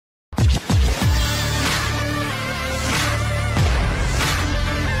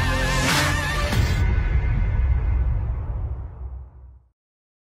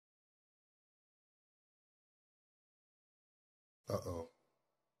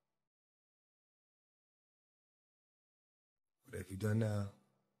You done now?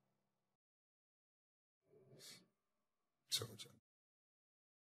 Told you.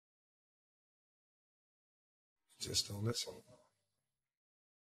 Just don't listen.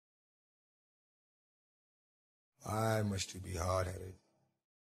 Why must you be hard-headed?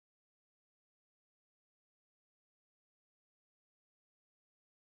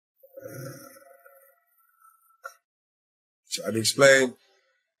 Tried to explain.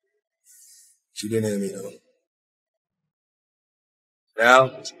 She didn't hear me though. Now,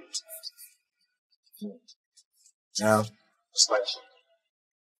 it's like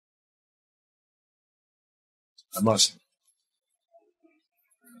I must.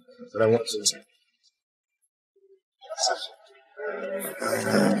 But I want to.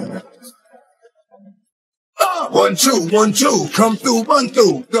 1, 2, 1, 2, come through, run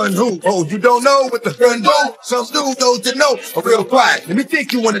through, gun who? Oh, you don't know what the gun do? Some do, those that know are real quiet. Let me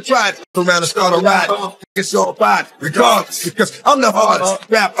think you wanna try it. Around and start a ride. It's all fine, regardless, because I'm the hardest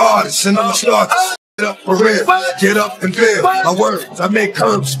rap artist, and I'm the starters. Get up for real, get up and feel my words. I make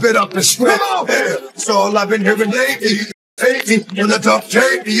curves, spit up and spit. It's all I've been hearing lately. Hate me when the tough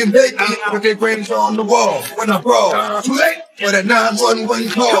take me and make me with their brains on the wall. When I brawl, too late for that 911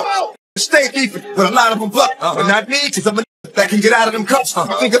 call. Stay deep, but a lot of them bluff, but not me, cause I'm a that can get out of them cups. I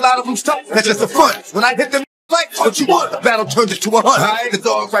think a lot of them stuck, that's just a front. When I hit them like, what you want? The battle turns it to a hunt. The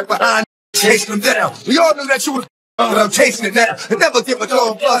dog right behind, chasing them down. We all knew that you was but I'm chasing it now. And never give a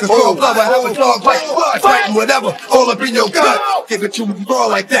dog blood, cause dog blood, I have a dog fight, fighting whatever, all up in your gut. Give it to them all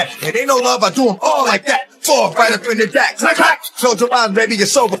like that. And ain't no love, I do them all like that. Fall right up in the jack. Clack. So your mind, baby, you're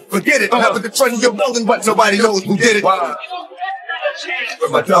sober. Forget it. Have it in front of your building, but nobody knows who did it. Where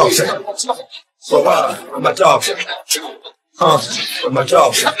my dogs at? Where my dogs at? Where my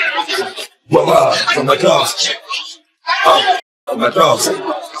dogs at? Where my dogs at? Where my dogs at?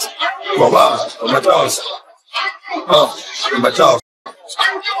 Where my dogs at? Where my dogs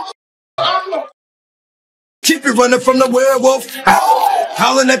at? Keep it running from the werewolf.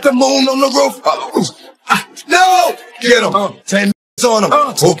 Howling at the moon on the roof. No! Get him. 10 on him.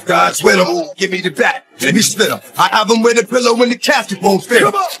 Hope God's with him. Give me the bat. Let me split him. I have him with a pillow when the casket won't fit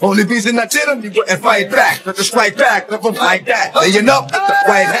him. Only reason I did him, you wouldn't fight back. Let the strike back, left him like that. Laying up with the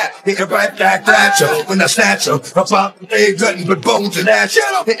white hat. Hit it right back at you. When I snatch him, about the leg, nothing but bones and ash.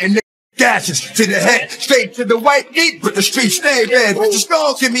 Hitting the gashes to the head, straight to the white meat, but the streets stay red. But the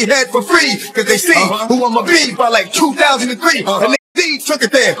skull give me head for free, cause they see who I'ma be by like 2003. And they took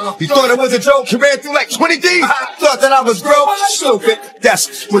it there. He thought it was a joke. He ran through like 20 D's. Thought that I was broke. Stupid.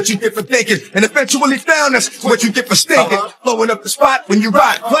 That's what you get for thinking. And eventually found that's what you get for stinking. Blowing up the spot when you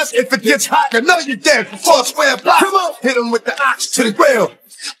ride. Plus, if it gets hot, I know you're dead. 4 square blocks. Hit him with the ox to the grill.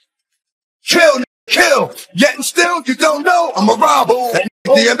 Kill. Yet and still, you don't know I'm a robber. That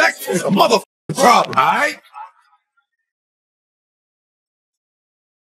DMX is a motherfucking problem. Alright?